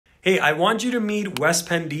Hey, I want you to meet West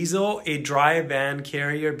Penn Diesel, a dry van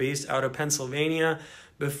carrier based out of Pennsylvania.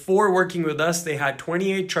 Before working with us, they had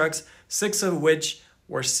 28 trucks, 6 of which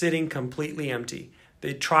were sitting completely empty.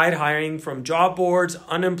 They tried hiring from job boards,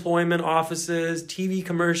 unemployment offices, TV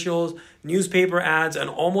commercials, newspaper ads, and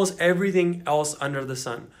almost everything else under the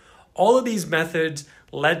sun. All of these methods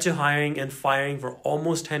led to hiring and firing for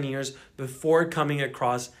almost 10 years before coming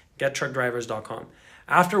across gettruckdrivers.com.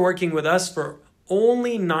 After working with us for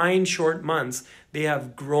only 9 short months, they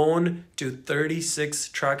have grown to 36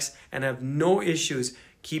 trucks and have no issues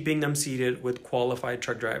keeping them seated with qualified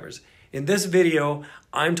truck drivers. In this video,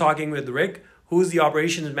 I'm talking with Rick, who's the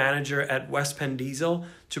operations manager at West Penn Diesel,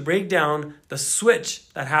 to break down the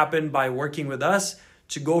switch that happened by working with us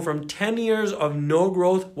to go from 10 years of no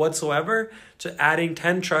growth whatsoever to adding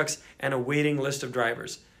 10 trucks and a waiting list of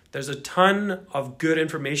drivers. There's a ton of good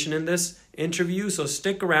information in this interview, so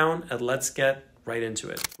stick around and let's get right into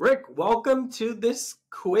it. Rick, welcome to this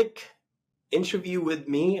quick interview with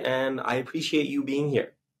me, and I appreciate you being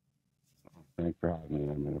here. Thanks for having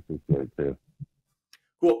me. I appreciate it too.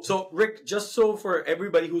 Cool. So, Rick, just so for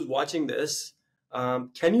everybody who's watching this,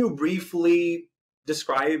 can you briefly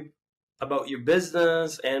describe about your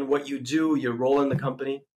business and what you do, your role in the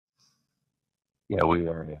company? Yeah, we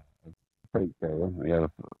are a freight carrier. We have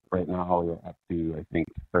right now we're up to I think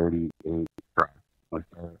 38 trucks. We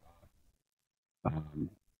started about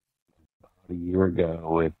a year ago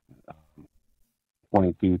with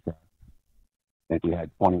 22 trucks. I think we had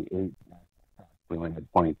 28 trucks. We only had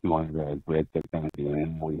 22 on the roads. We had 6 empty,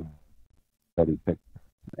 and now we have 36,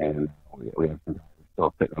 and we have some drivers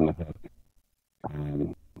still sitting on the hook.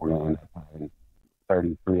 We're going to end up having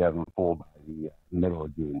 33 of them full by the middle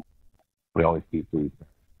of June. We always keep these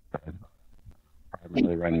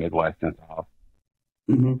primarily run Midwest and South.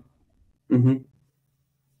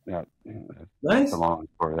 Yeah, Nice. So long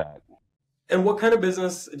for that. And what kind of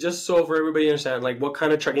business, just so for everybody to understand, like what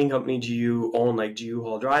kind of trucking company do you own? Like, do you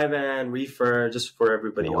haul dry van, reefer, just for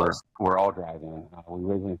everybody else? We're all driving. We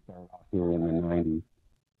originally started off here in the 90s,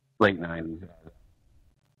 late 90s.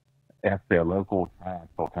 Actually, a local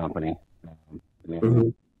triaxle company.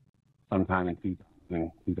 Sometime in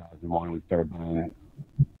 2001, we started buying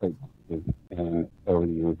freight boxes, and over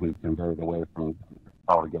the years, we've converted away from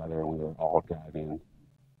altogether, and we were all driving.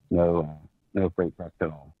 No freight trucks at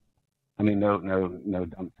all. I mean, no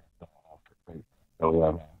dump trucks at all for freight. So we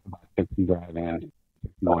have about 60 drive-ins,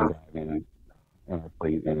 61 drive-ins in our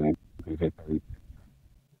fleet, and we hit 36.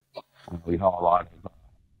 We haul a lot of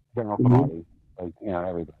general commodities, like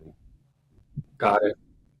everybody. Got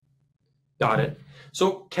it.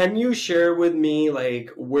 So can you share with me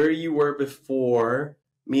like where you were before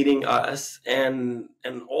meeting us and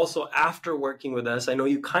also after working with us? I know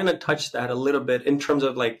you kind of touched that a little bit in terms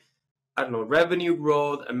of like, I don't know, revenue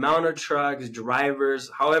growth, amount of trucks, drivers,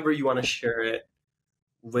 however you want to share it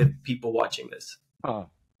with people watching this. When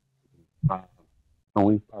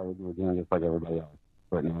we started, we were doing just like everybody else.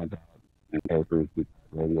 Putting ads out in papers, we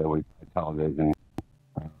tried radio, we tried television,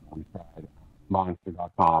 we tried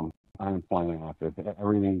monster.com, unemployment office,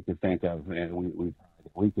 everything you could think of, and we tried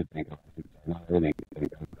it. We could think of it. Not everything you could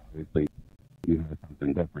think of, but obviously you had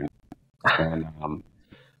something different. And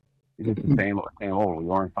it's the same old. We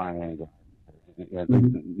weren't finding any guys.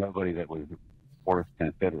 Nobody that was worth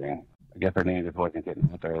considering. I guess our name just wasn't getting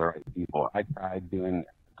out there, the right people. I tried doing it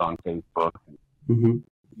on Facebook. You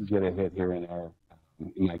get a hit here and there.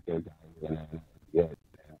 You might get a guy here and there.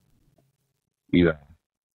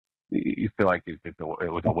 You feel like it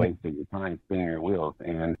was a waste of your time spinning your wheels.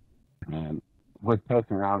 And was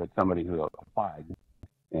posting around at somebody who applied,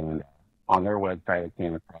 and on their website I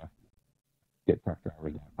came across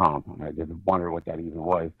gettruckdrivers.com. I just wondered what that even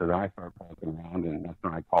was. So then I started poking around, and that's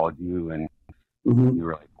when I called you, and you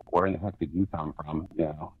were like, "Where in the heck did you come from?"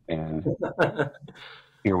 And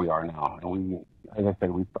here we are now. And we, as I said,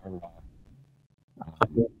 we started off.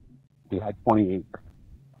 We had 28 trucks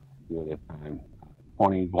here this time.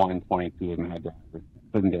 21, 22 of them had drivers.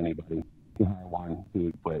 Couldn't get anybody. We had one who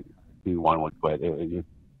would quit. One would quit. We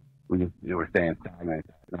were staying stagnant at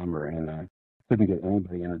that number, and couldn't get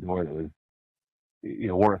anybody in the door that was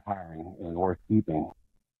worth hiring and worth keeping.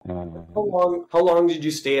 How long did you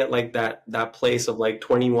stay at like that place of like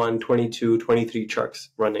 21, 22, 23 trucks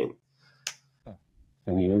running?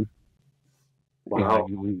 10 years. Wow.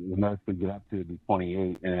 The most we get up to would be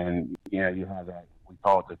 28, and then you have that. We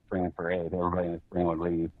call it the spring parade. Everybody in the spring would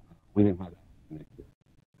leave. We didn't have that next year.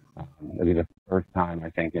 It'll be the first time, I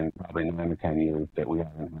think, in probably 9 or 10 years that we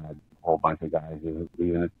haven't had a whole bunch of guys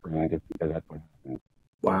leave in the spring just because that's what happens.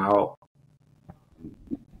 Wow.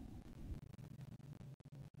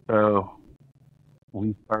 So we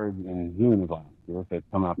we started in June of last year, so it's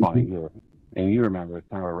come up on a year. And you remember, it's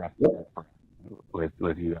kind of a rough start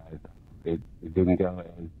with you guys. It didn't go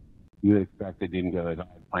as you expected, didn't go as I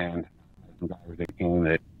had planned. Some drivers that came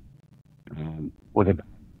that was a bad.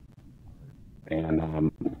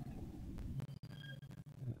 And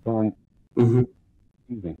so, excuse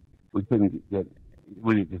me, we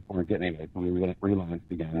just weren't getting anywhere. So we were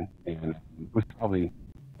relaunched again, and it was probably,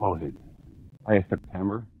 what was it? Probably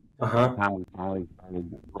September. By the time we finally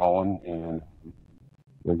started rolling, and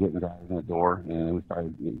we were getting drivers in the door, and we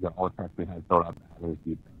started, all the trucks we had filled up. And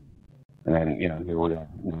then, here we are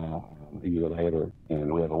now, a year later,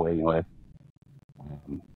 and we have a waiting list.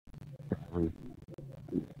 Drivers,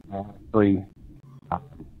 actually, I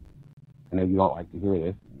know you don't like to hear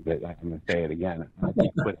this, but I'm going to say it again. I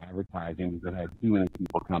can't quit advertising because I had too many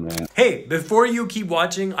people come in. Hey, before you keep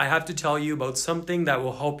watching, I have to tell you about something that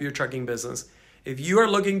will help your trucking business. If you are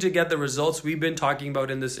looking to get the results we've been talking about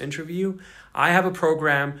in this interview, I have a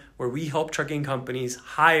program where we help trucking companies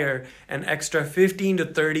hire an extra 15 to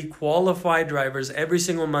 30 qualified drivers every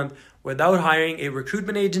single month without hiring a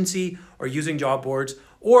recruitment agency or using job boards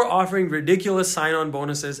or offering ridiculous sign-on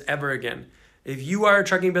bonuses ever again. If you are a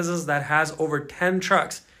trucking business that has over 10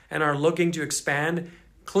 trucks and are looking to expand,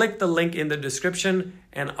 click the link in the description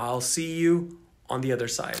and I'll see you on the other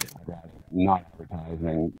side. Not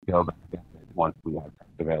advertising, go back at it once we have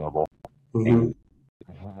trucks available. And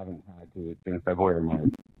I haven't had to since February or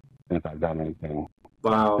March since I've done anything.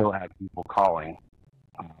 Wow. I still have people calling,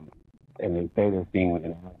 and they say they're seeing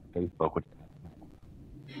an ad on Facebook, which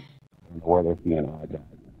I don't know where they're seeing an ad.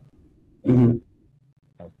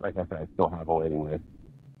 Like I said, I still have a waiting list,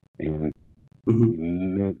 and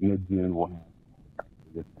mid-June we'll have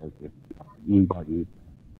this purchase, e-buggy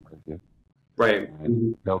purchase. Right.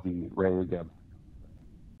 And they'll be ready to go.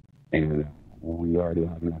 And we already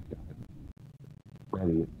have enough guys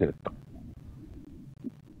ready to start.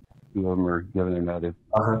 Two of them are giving their notice.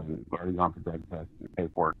 We've already gone for drug tests and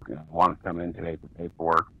paperwork. One's coming in today for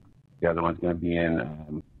paperwork. The other one's going to be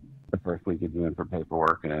in the first week of June for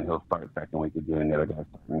paperwork, and then he'll start second week of June. The other guy's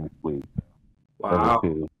starting next week. Wow.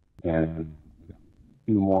 Two. And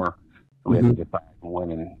two more. We have to decide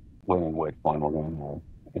when and which one we're going to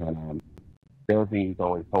have. And the other thing he's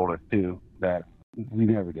always told us, too, that we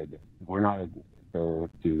never did this. We're not there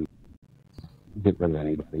to get rid of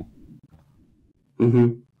anybody.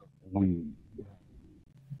 You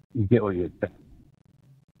get what you expect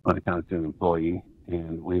when it comes to an employee,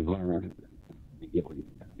 and we've learned to get what you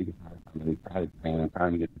expect. You can hire somebody, try to train them, try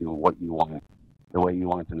to get to do what you want, the way you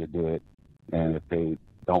want them to do it. And if they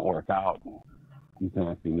don't work out, you can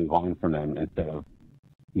actually move on from them instead of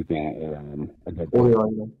keeping a good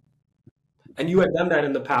person. And you had done that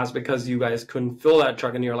in the past because you guys couldn't fill that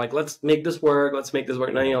truck and you're like, let's make this work. Let's make this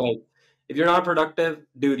work. Now you're like, if you're not productive,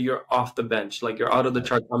 dude, you're off the bench. Like you're out of the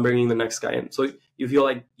truck. I'm bringing the next guy in. So you feel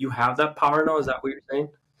like you have that power now? Is that what you're saying?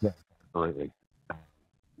 Yeah, absolutely.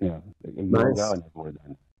 Yeah. A year Nice. ago, I never would have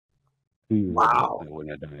done it. 2 years ago, I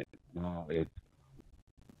wouldn't have done it. Now it's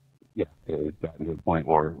gotten to the point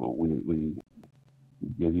where we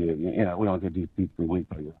give you, we don't give you 2-3 weeks,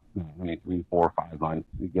 but 3, 4, 5 months.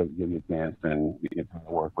 We give you a chance and you try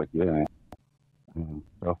to work with you. And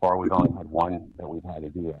so far, we've only had one that we've had to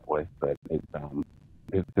do that with, but it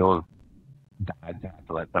feels bad to have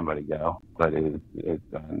to let somebody go, but it's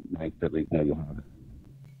nice to at least know you have it.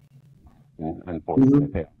 And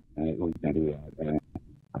unfortunately, we can do that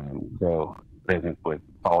and grow business with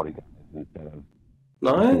quality guys instead of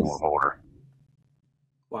more holder.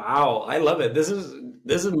 Wow, I love it. This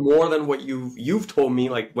is more than what you've told me,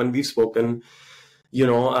 like when we've spoken,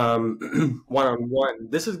 one-on-one.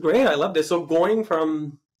 This is great. I love this. So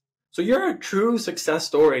so you're a true success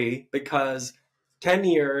story because 10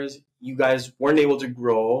 years, you guys weren't able to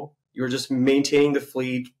grow. You're just maintaining the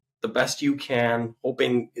fleet the best you can,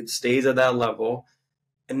 hoping it stays at that level.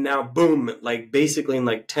 And now, boom, like basically in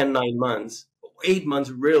like 9 months, 8 months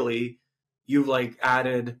really, you've like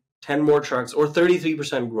added 10 more trucks or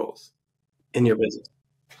 33% growth in your business.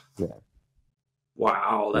 Yeah.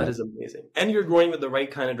 Wow, that is amazing. And you're growing with the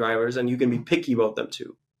right kind of drivers and you can be picky about them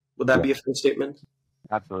too. Would that be a fair statement?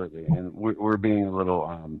 Absolutely. And we're being a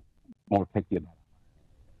little more picky about it.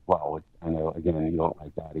 Well, which I know, again, you don't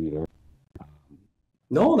like that either.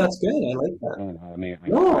 No, that's good. I like that. And I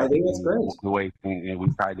think that's great. The way we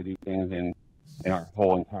tried to do things in our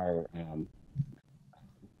whole entire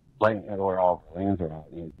lane, where all the lanes are at,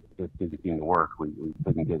 it just didn't seem to work. We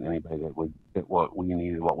couldn't get anybody that would fit what we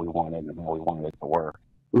needed, what we wanted, and how we wanted it to work.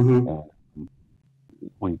 And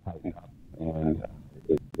we tightened up, and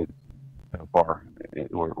so far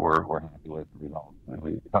we're happy with the results. And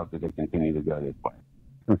we hope that they continue to go this way.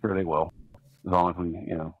 I'm sure they will, as long as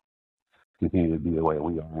we, continue to be the way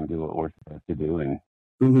we are and do what we're supposed to do. And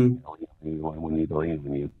we need to lean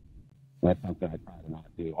on you. That's something I try to not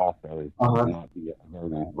do also, is not be a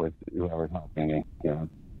burden with whoever's helping me, So.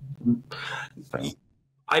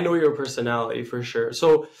 I know your personality for sure.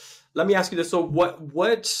 So let me ask you this. So what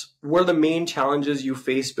were the main challenges you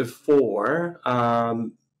faced before?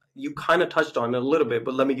 You kind of touched on it a little bit,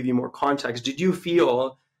 but let me give you more context. Did you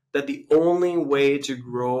feel that the only way to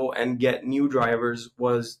grow and get new drivers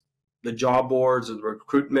was the job boards or the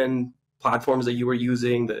recruitment platforms that you were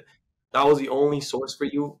using, that was the only source for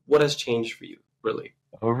you? What has changed for you, really?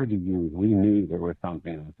 Over the years, we knew there was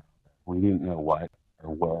something else out there. We didn't know what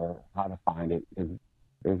or where, how to find it.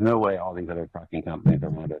 There's no way all these other trucking companies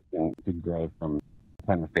around us can grow from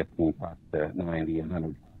 10 or 15 trucks to 90,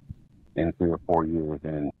 100 in 3 or 4 years,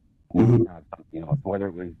 and have something else, whether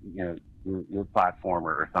it was your platform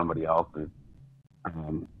or somebody else's.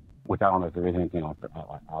 Which I don't know if there is anything else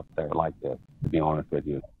out there like this, to be honest with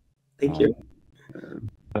you. Thank you.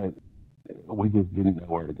 But we just didn't know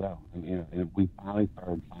where to go. And we finally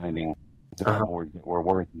started finding boards that were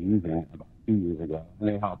worth using about 2 years ago. And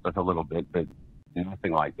they helped us a little bit, but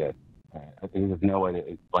nothing like this. There's no way to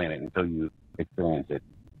explain it until you experience it.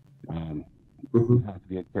 You have to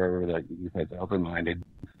be a carrier that you said is open-minded,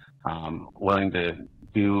 willing to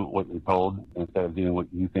do what you're told instead of doing what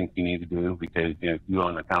you think you need to do, because if you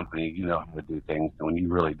own a company, you know how to do things, and when you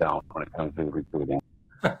really don't when it comes to recruiting.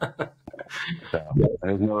 So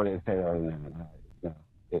there's no way to say other than that.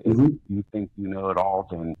 If you think you know it all,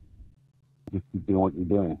 then just keep doing what you're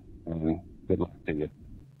doing, and good luck to you.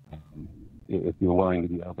 If you're willing to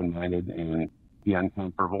be open-minded and be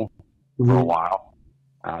uncomfortable for a while,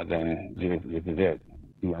 then this is it.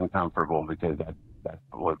 Be uncomfortable, because that's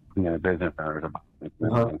what being a business owner is about. If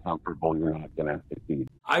you're uncomfortable, you're not going to succeed.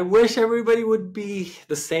 I wish everybody would be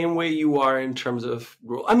the same way you are in terms of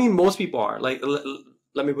growth. I mean, most people are. Like,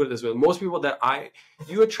 let me put it this way. Most people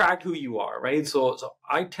you attract who you are, right? So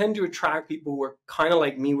I tend to attract people who are kind of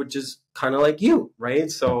like me, which is kind of like you,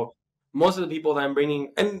 right? So most of the people that I'm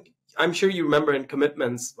bringing, and I'm sure you remember in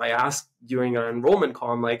commitments, I asked during our enrollment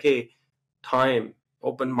call, I'm like, hey, time,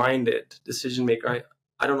 open-minded, decision maker.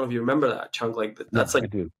 I don't know if you remember that chunk. Like that's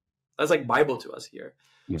like Bible to us here.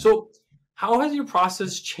 Yeah. So how has your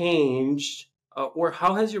process changed, or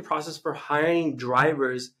how has your process for hiring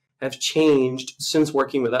drivers have changed since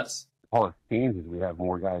working with us? All it's changed is we have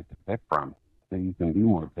more guys to pick from, so you can be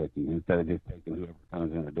more picky instead of just taking whoever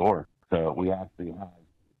comes in the door. So we actually have,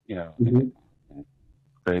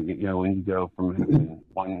 so when you go from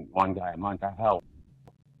one guy a month, that helps.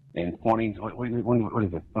 In what is it?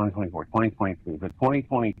 2024, 2023. So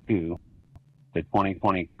 2022 to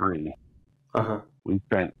 2023, we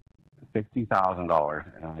spent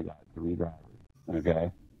 $60,000, and I got 3 drivers.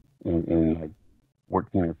 Okay, in like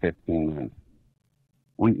 14 or 15 months.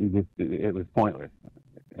 It was pointless,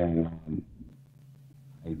 and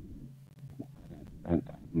I spent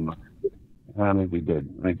that much. I mean, we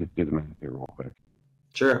did. Let me just do the math here real quick.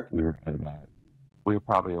 Sure. We were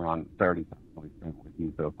probably around 30,000 we spent with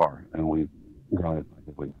you so far, and we've grown as much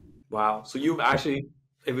as we. Wow. So you've actually,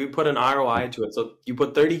 if we put an ROI to it, so you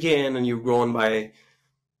put 30K in and you've grown by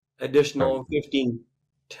additional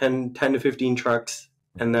 10 to 15 trucks,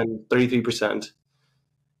 and then 33%.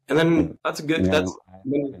 And then that's good. That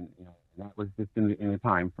was just in the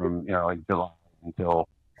time from like July until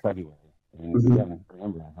February. And again,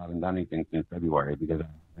 remember, I haven't done anything since February because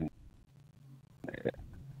I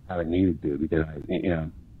haven't needed to, because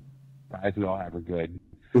guys we all have are good.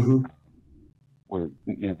 We're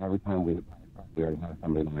every time we already have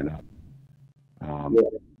somebody lined up. I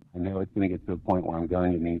know it's going to get to a point where I'm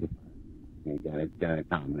going to need it. Again, it's going to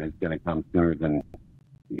come, and it's going to come sooner than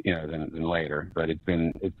later. But it's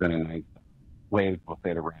been a nice wave, we'll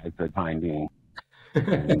say, to ride for the time being.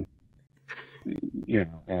 And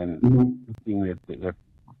seeing that the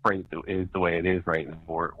freight is the way it is right now,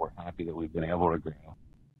 we're happy that we've been able to grow,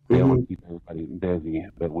 be able to keep everybody busy,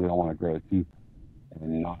 but we don't want to grow too fast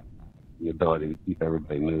and not have the ability to keep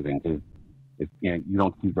everybody moving, because if you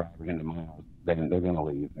don't keep drivers into miles, then they're going to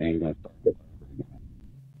leave and you're going to start over again.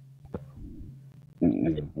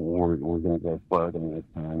 So we're going to go slow during this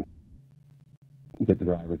time, get the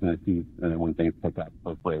drivers in the seats, and then when things pick up,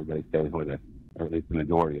 hopefully everybody stays with us, or at least the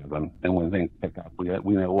majority of them. And when things pick up, we know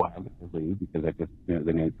we'll have to leave, because that's just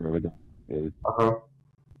the nature of it is.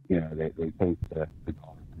 They take the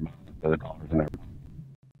dollars per mile instead of the dollars and everything.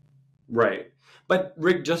 Right. But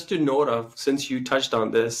Rick, just to note of, since you touched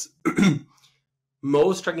on this,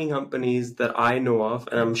 most trucking companies that I know of,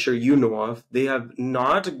 and I'm sure you know of, they have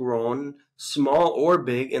not grown, small or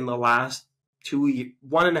big, in the last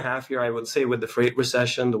 1.5 year, I would say, with the freight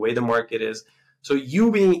recession, the way the market is. So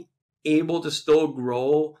you being able to still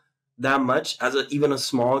grow that much as even a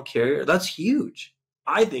small carrier, that's huge.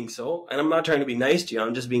 I think so. And I'm not trying to be nice to you.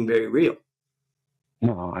 I'm just being very real.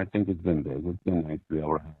 No, I think it's been big. It's been nice to be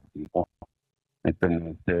able to hire people. It's been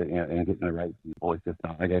nice to, and getting the right people. It's just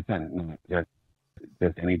not, like I said, not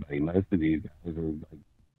just anybody. Most of these guys are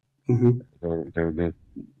like, they're just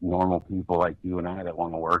normal people like you and I that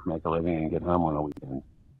want to work, make a living, and get home on the weekend.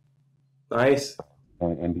 Nice.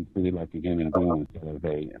 And be treated like a human being instead of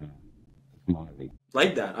a commodity.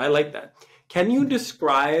 Like that. I like that. Can you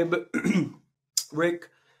describe, Rick,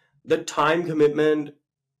 the time commitment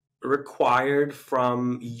required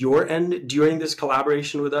from your end during this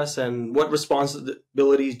collaboration with us, and what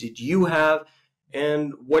responsibilities did you have,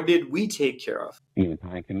 and what did we take care of?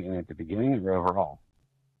 Time commitment at the beginning or overall?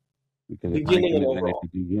 Because beginning and overall.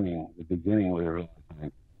 At the beginning was a real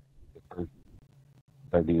time. The first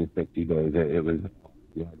 30 to 60 days, it was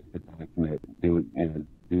you had to time commit, do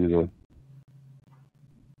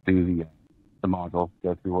the modules,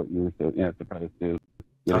 go through what you're supposed to,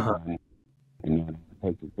 get it done, and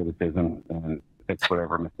take the criticism and fix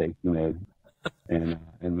whatever mistakes you made, and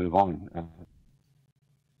move on.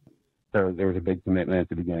 So there was a big commitment at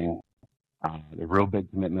the beginning. The real big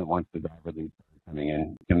commitment once the driver leads started coming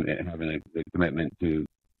in, and having a commitment to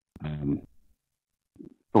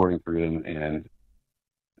sorting through them and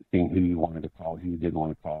seeing who you wanted to call, who you didn't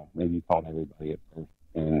want to call. Maybe you called everybody at first,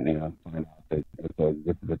 and find out that this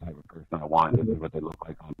is the type of person I want. This is what they look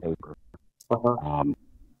like on paper.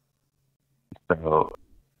 So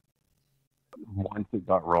once it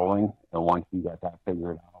got rolling, and once you got that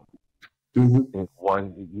figured out, it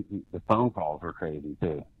was the phone calls were crazy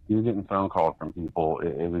too. You were getting phone calls from people.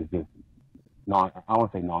 It was just not. I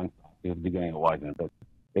won't say nonstop. At the beginning it wasn't, but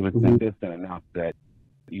it was consistent enough that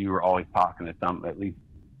you were always talking to at least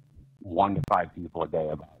 1 to 5 people a day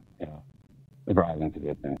about the driving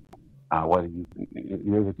position. Whether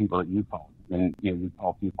you're the people that you called, and you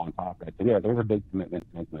call people on top of that. So there's a big commitment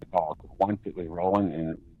to making the calls. Once it was rolling,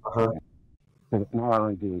 and because not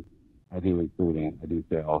only do I do recruiting, I do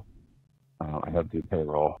sales, I help do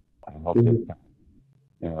payroll, I help do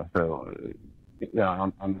so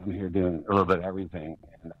I'm here doing a little bit of everything,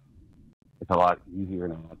 and it's a lot easier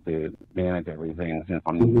now to manage everything since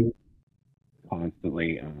I'm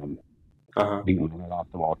constantly beating my head off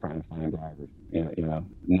the wall trying to find drivers.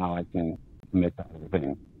 Now I can commit to other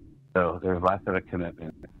things. So there's less of a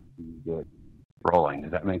commitment to get rolling.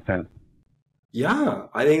 Does that make sense? Yeah,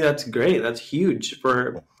 I think that's great. That's huge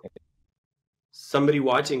for somebody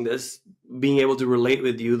watching this, being able to relate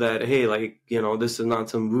with you that, hey, this is not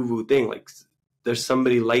some woo-woo thing. Like, there's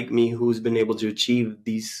somebody like me who's been able to achieve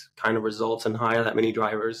these kind of results and hire that many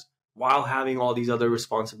drivers while having all these other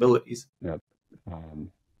responsibilities. Yep.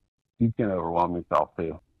 You can overwhelm yourself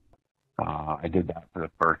too. I did that for the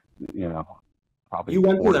first, probably. You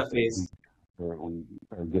went through that phase. We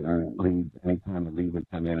started getting leads. Anytime a lead would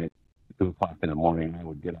come in at 2 o'clock in the morning, I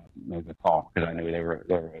would get up and make a call because I knew they were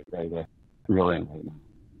ready to reel in right now.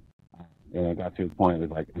 And it got to a point it was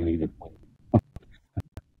like I needed sleep.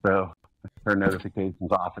 So turn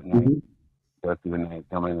notifications off at night, go through the night,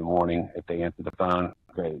 tell me in the morning. If they answered the phone,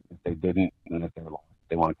 great. If they didn't, and if they're lost,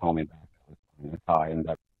 they want to call me back. That's how I ended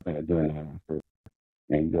up doing that after.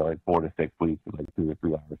 You go like 4 to 6 weeks with like 2 or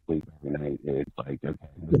 3 hours sleep every night. It's like, okay,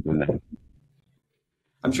 let's do that.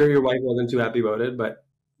 I'm sure your wife wasn't too happy about it, but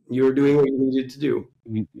you were doing what you needed to do.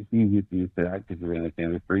 It's easy to say that because you're in this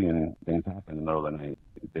industry and things happen in the middle of the night.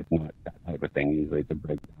 It's not that type of thing. Usually it's a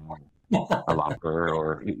breakdown, a lumper,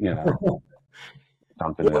 or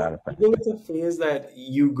something to that effect. I think it's a phase that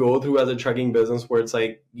you go through as a trucking business where it's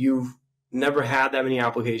like you've never had that many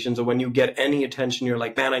applications, or when you get any attention, you're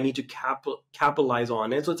like, man, I need to capitalize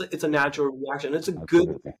on it. So it's a natural reaction. It's a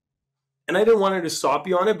good, and I didn't want her to stop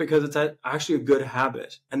you on it because it's actually a good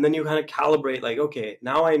habit. And then you kind of calibrate like, okay,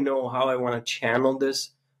 now I know how I want to channel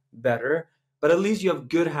this better, but at least you have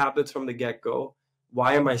good habits from the get-go.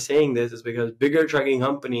 Why am I saying this? Is because bigger trucking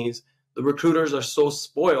companies, the recruiters are so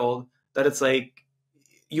spoiled that it's like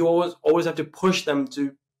you always have to push them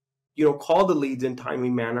to call the leads in timely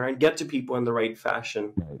manner and get to people in the right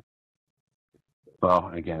fashion. Right. Well,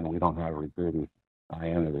 again, we don't have recruiters. I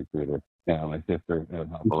am a recruiter. My sister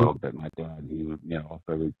helped a little bit. My dad, he was,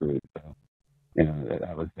 also recruited. So,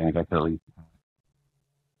 that was things I could at least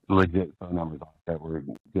legit phone numbers off that were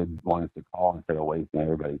good ones to call instead of wasting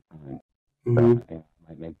everybody's time. So, I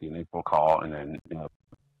might make the initial call and then, pass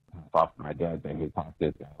off to my dad, say, hey, talk to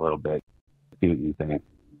this guy a little bit, see what you think.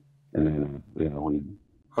 And then, we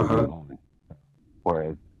on.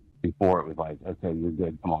 Whereas before it was like, okay, you're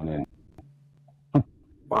good, come on in.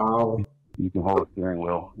 Wow. You can hold a steering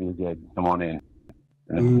wheel. You're good. Come on in.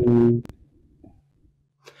 Mm.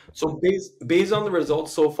 So based on the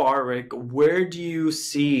results so far, Rick, where do you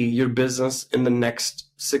see your business in the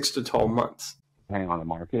next 6 to 12 months? Depending on the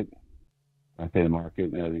market, I say the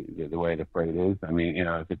market, the way the freight is. I mean,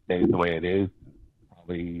 if it stays the way it is,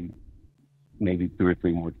 probably maybe 2 or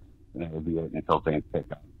 3 more, and that would be it until things pick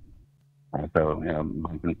up. So,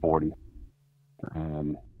 month and 40.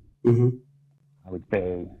 Mm-hmm. I would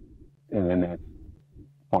say in the next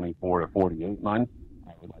 24 to 48 months,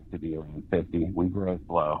 I would like to be around 50. We grow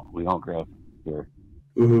slow. We don't grow here.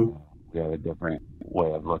 Mm-hmm. We have a different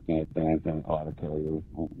way of looking at things than a lot of carriers.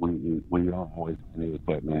 We don't always buy new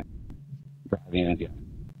equipment. Driving, yes.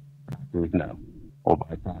 Tractors, no. We'll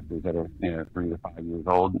buy tractors that are 3 to 5 years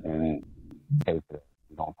old and pay for it.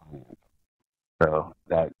 We don't finance. So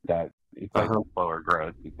that equates to slower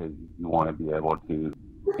growth because you want to be able to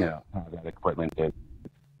have that equipment that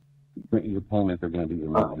your payments are going to be your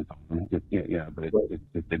maintenance on. But it's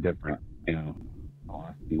just a different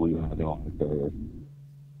philosophy we have in a lot of carriers.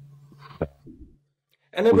 So,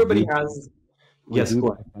 and everybody has. Yes, go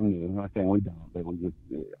ahead. I'm not saying we don't, but we just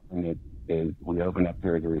we open up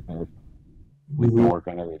periods of repair. We can work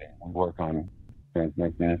on everything. We work on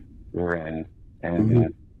transmission, rear end,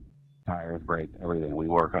 engine, tires, brakes, everything. We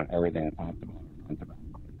work on everything top to bottom, front to back.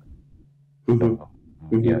 So,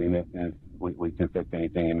 emissions, we can fix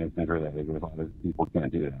anything emissions related because a lot of people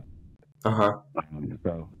can't do that.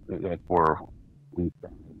 So that's where we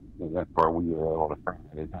were able to start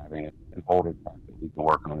is having an older truck that we can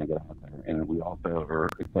work on and get out there. And we also are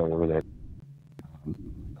excited that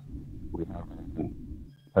we have a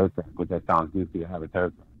tow truck, which that sounds goofy to have a tow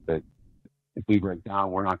truck, but if we break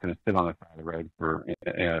down, we're not going to sit on the side of the road for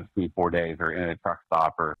 3-4 days or in a truck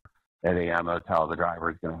stop or at a motel. The driver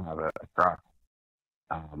is going to have a truck.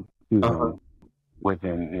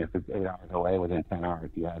 Within, if it's 8 hours away, within 10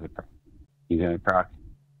 hours, he has a truck. He's in a truck,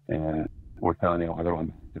 and we're telling the other one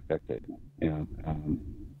back to fix it.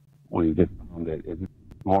 We just found that it's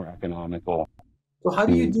more economical. So how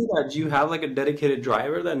do you do that? Do you have like a dedicated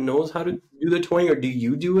driver that knows how to do the towing, or do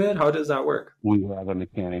you do it? How does that work? We have a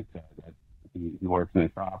mechanic that he works in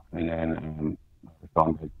the shop, and then if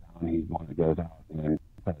someone breaks down, he's the one that goes out and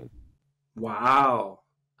pays. Wow.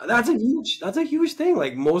 That's a huge thing.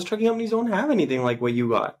 Like most trucking companies don't have anything like what you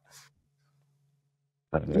got.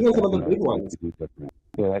 Even some of the big ones.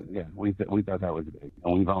 Yeah, we thought that was big,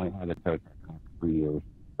 and we've only had a tow truck for 3 years,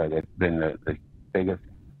 but it's been the biggest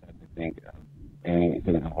asset, I think, of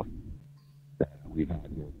anything else that we've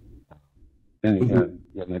had here. And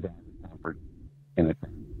getting the driver's comfort in the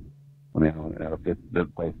truck. I mean, I don't know if it's the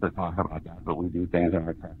place to talk about that, but we do things in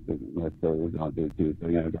our trucks that most carriers don't do too. So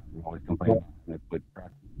guys always complain about it. It's with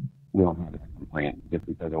trucks. We don't have that complaint just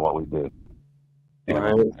because of what we do. They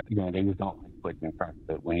just don't like switching trucks.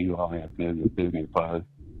 But when you only have to move your food and your clothes,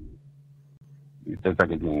 it's just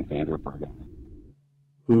like a game changer for a guy.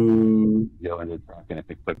 You go into the truck and it's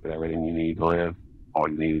equipped with everything you need to live. All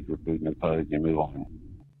you need is your food and your clothes. You move on.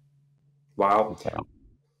 Wow.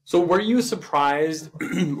 So were you surprised?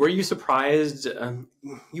 You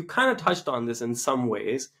kind of touched on this in some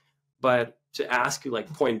ways, but to ask you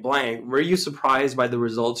like point blank, were you surprised by the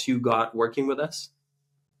results you got working with us?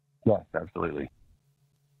 Yes, absolutely.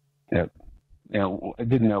 Yep. I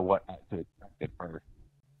didn't know what to expect at first.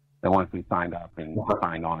 And once we signed up and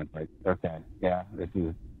signed on, it's like, okay, yeah, this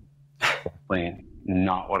is definitely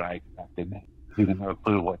not what I expected. Didn't have a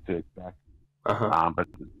clue what to expect. But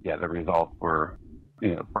yeah, the results were,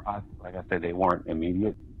 for us, like I said, they weren't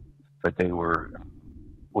immediate, but they were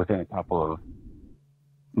within a couple of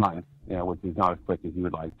months, which is not as quick as you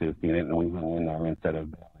would like to have seen it. And we hung in there instead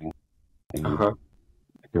of bailing. And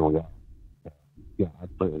here we are. So, yeah,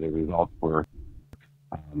 absolutely. The results were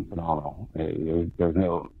phenomenal. There's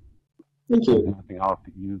nothing else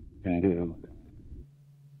that you can do.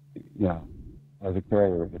 As a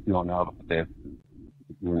carrier, if you don't know about this,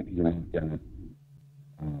 you're not going to.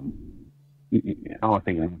 I don't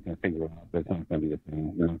think you're not going to figure it out, but it's not going to be the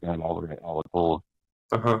same. You're not going to have all the tools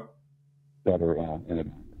that are in the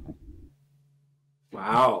background.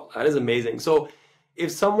 Wow, that is amazing. So,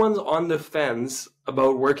 if someone's on the fence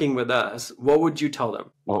about working with us, what would you tell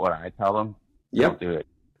them? What would I tell them? Yep. Don't do it.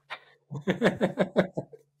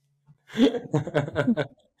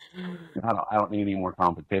 I don't need any more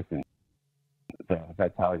competition. So if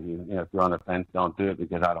that tells you, if you're on the fence, don't do it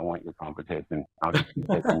because I don't want your competition. I'll just keep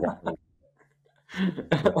taking guys.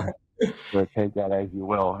 So take that as you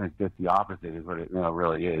will. It's just the opposite is what it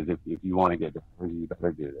really is. If you want to get drivers, you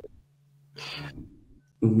better do this.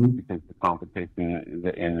 Because the competition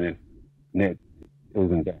in this niche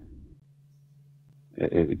isn't there.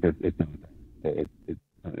 It's not that.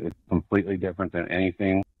 It's completely different than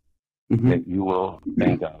anything that you will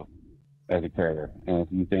think of as a carrier. And if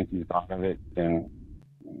you think you thought of it, then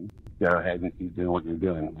go ahead and keep doing what you're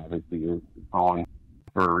doing. Obviously, you're calling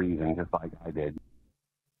for a reason, just like I did.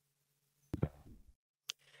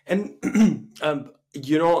 And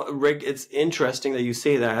Rick, it's interesting that you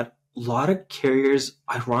say that. A lot of carriers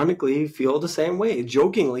ironically feel the same way,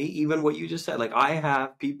 jokingly, even what you just said. Like, I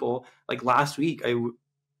have people, like last week I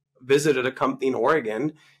visited a company in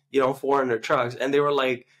Oregon, 400 trucks, and they were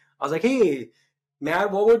like, I was like, hey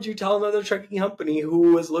man, what would you tell another trucking company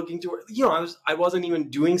who was looking to, I wasn't even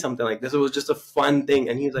doing something like this. It was just a fun thing.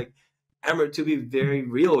 And he's like, Amrit, to be very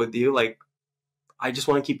real with you, like, I just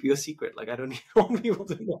want to keep you a secret. Like, I don't even want people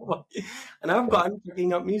to know about you. And I've gotten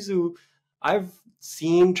trucking companies I've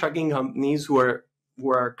seen trucking companies who are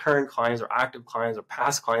current clients or active clients or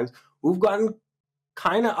past clients who've gotten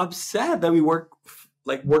kind of upset that we work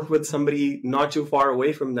with somebody not too far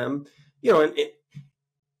away from them, and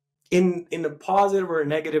in a positive or a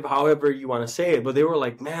negative, however you want to say it. But they were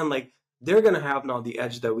like, man, like, they're going to have now the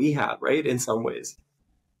edge that we have, right? In some ways.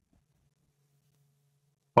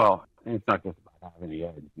 Well, it's not just about having the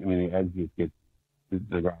edge. I mean, the edge just gets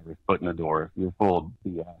the driver's foot in the door. If you're full of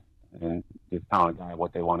BS and just telling a guy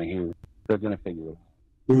what they want to hear, they're going to figure it out.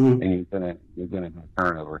 And you're gonna have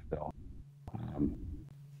turnover still.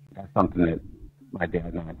 That's something that my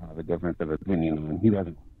dad and I have a difference of opinion on. He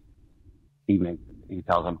doesn't. He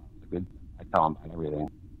tells them it's good. I tell him about everything.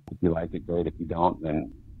 If you like it, great. If you don't,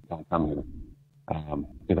 then don't come here.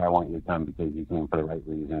 Because I want you to come because you came for the right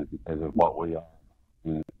reasons, because of what we are.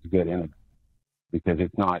 And it's good in it. Because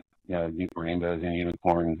it's not, rainbows and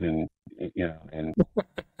unicorns and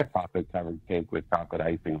chocolate covered cake with chocolate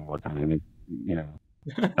icing all the time. It's,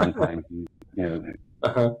 sometimes you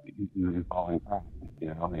fall in crap,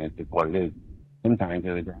 and it's just what it is. Sometimes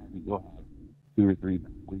as a driver, you'll have 2 or 3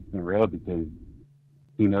 weeks in a row because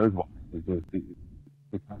who knows why. It's just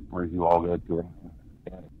the customers you all go to are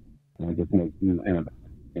not, and it just makes you in a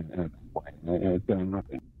bad way. And it's going to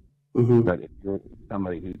happen. But if you're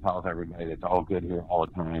somebody who tells everybody it's all good here all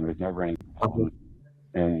the time, there's never any problems,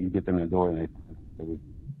 and you get them in the door and there's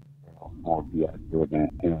more BS to it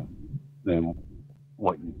than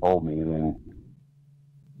what you told me, then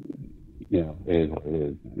it is what it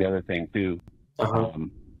is. The other thing too,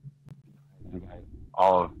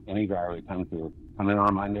 any driver that comes here, come in on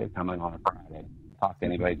a Monday, come in on a Friday, talk to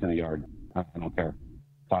anybody that's in the yard. I don't care.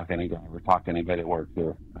 Talk to any driver, talk to anybody that works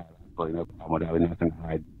here. I have absolutely no problem with that. There's nothing to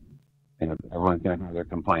hide. Everyone's going to have their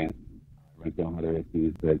complaints. Everyone's going to have their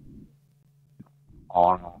issues, but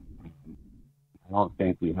all in all, I don't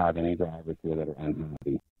think we have any drivers here that are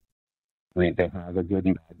unhappy. I mean, they have their good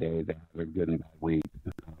and bad days. They have their good and bad weeks.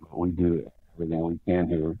 But we do everything we can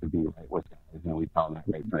here to be right with guys, and we tell them that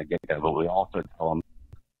right from the get-go. But we also tell them,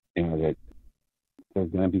 that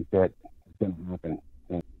there's going to be shit. It's going to happen.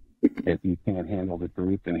 And if you can't handle the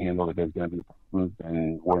truth and handle that there's going to be problems,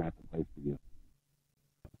 then we're not the place for you.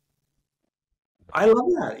 I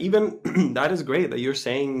love that. Even that is great that you're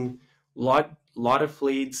saying lot of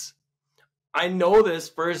fleets. I know this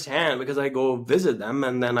firsthand because I go visit them,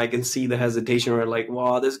 and then I can see the hesitation where, like,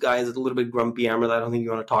 wow, this guy is a little bit grumpy, Amrit. I don't think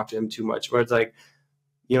you want to talk to him too much. Where it's like,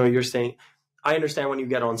 you're saying, I understand when you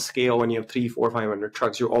get on scale, when you have 300, 400, 500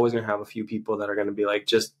 trucks, you're always going to have a few people that are going to be like,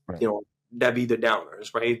 just, Debbie the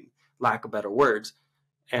Downers, right? Lack of better words.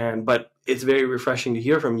 But it's very refreshing to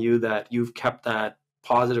hear from you that you've kept that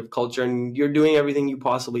positive culture and you're doing everything you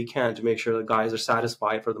possibly can to make sure the guys are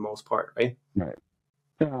satisfied for the most part, right? Right.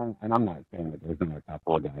 And I'm not saying that there's not a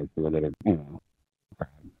couple of guys here that are,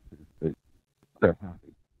 they're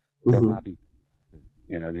happy. They're happy.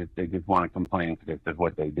 They just want to complain because that's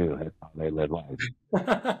what they do. That's how they live life.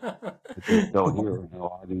 But they're still here. A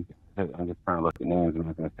lot of these guys, I'm just trying to look at names. I'm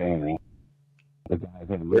not going to say anything. The guys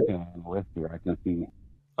that I'm looking at on the list here, I can see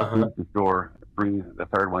the store, 3, the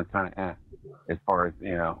third one's kind of as far as,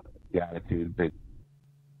 the attitude, but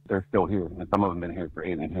they're still here. And some of them have been here for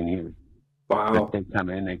 8 and 10 years. Wow. But they come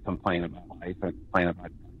in, they complain about life, they complain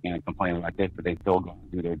about this, but they still go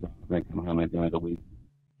and do their job. They come home at the end of the week.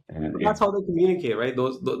 And that's how they communicate, right?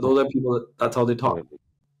 Those are people that's how they talk.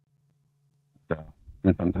 So,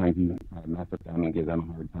 and sometimes you mess with them and give them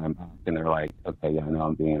a hard time back, and they're like, okay, yeah, I know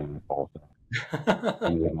I'm being an asshole, so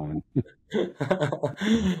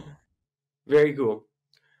Very cool.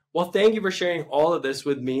 Well, thank you for sharing all of this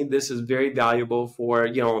with me. This is very valuable for,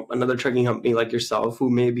 another trucking company like yourself who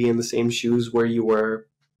may be in the same shoes where you were,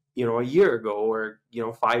 a year ago or,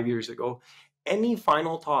 5 years ago. Any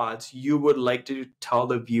final thoughts you would like to tell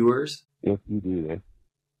the viewers? If you do this,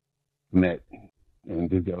 commit and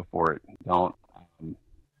just go for it. Don't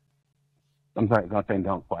I'm sorry, I'm not saying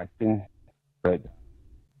don't question, but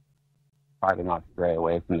try to not stray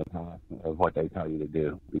away from the path of what they tell you to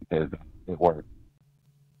do, because it works.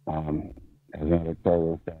 As another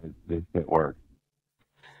carrier says, this shit works.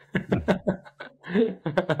 And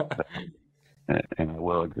I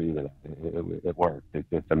will agree with that. It works. It's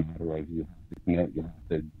just a matter of you have to commit, you have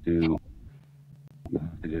to do, you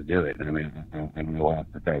have to just do it. I mean, I don't know what else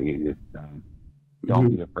to say. You just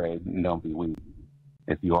don't be afraid and don't be weak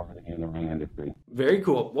if you are in the wrong industry. Very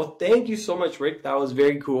cool. Well, thank you so much, Rick. That was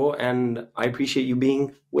very cool. And I appreciate you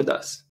being with us.